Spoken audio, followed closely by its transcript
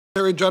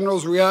Secretary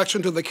General's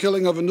reaction to the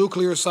killing of a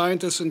nuclear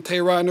scientist in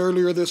Tehran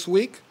earlier this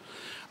week.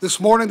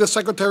 This morning, the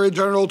Secretary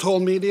General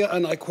told media,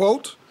 and I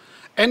quote,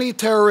 "Any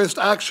terrorist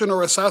action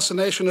or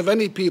assassination of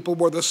any people,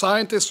 whether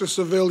scientist or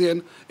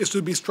civilian, is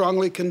to be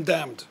strongly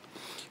condemned.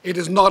 It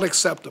is not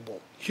acceptable.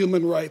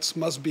 Human rights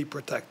must be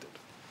protected."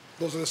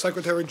 Those are the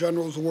Secretary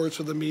General's words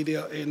to the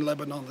media in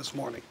Lebanon this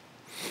morning.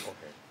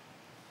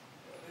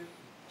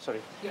 Sorry.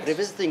 Yes.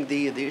 Revisiting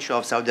the issue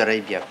of Saudi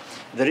Arabia,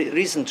 the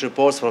recent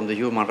reports from the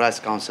Human Rights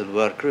Council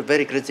were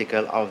very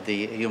critical of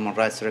the human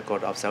rights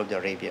record of Saudi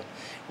Arabia.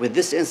 With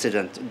this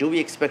incident, do we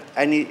expect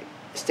any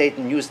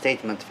new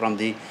statement from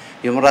the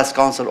Human Rights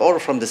Council or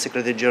from the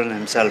Secretary General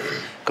himself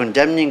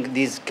condemning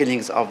these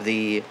killings of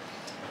the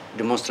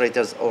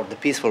demonstrators or the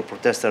peaceful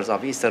protesters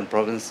of Eastern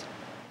Province?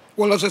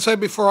 Well, as I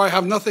said before, I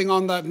have nothing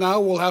on that now.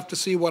 We'll have to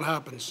see what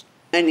happens.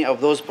 Many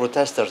of those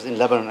protesters in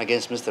Lebanon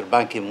against Mr.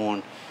 Ban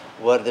Ki-moon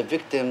were the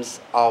victims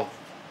of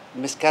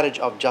miscarriage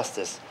of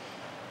justice.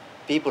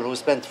 People who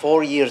spent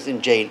 4 years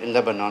in jail in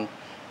Lebanon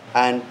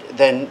and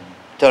then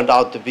turned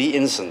out to be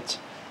innocent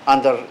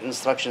under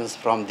instructions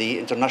from the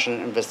International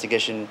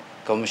Investigation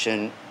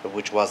Commission,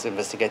 which was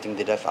investigating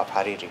the death of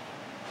Hariri.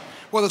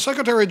 Well, the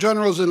Secretary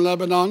General's in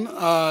Lebanon.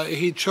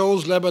 He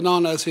chose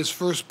Lebanon as his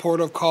first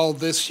port of call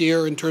this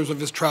year in terms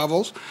of his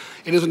travels.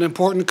 It is an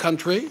important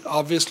country,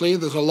 obviously.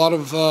 There's a lot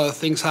of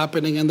things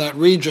happening in that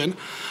region.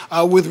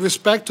 With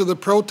respect to the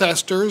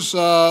protesters,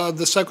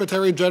 the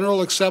Secretary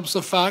General accepts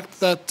the fact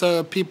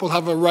that people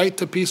have a right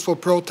to peaceful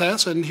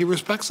protest, and he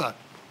respects that.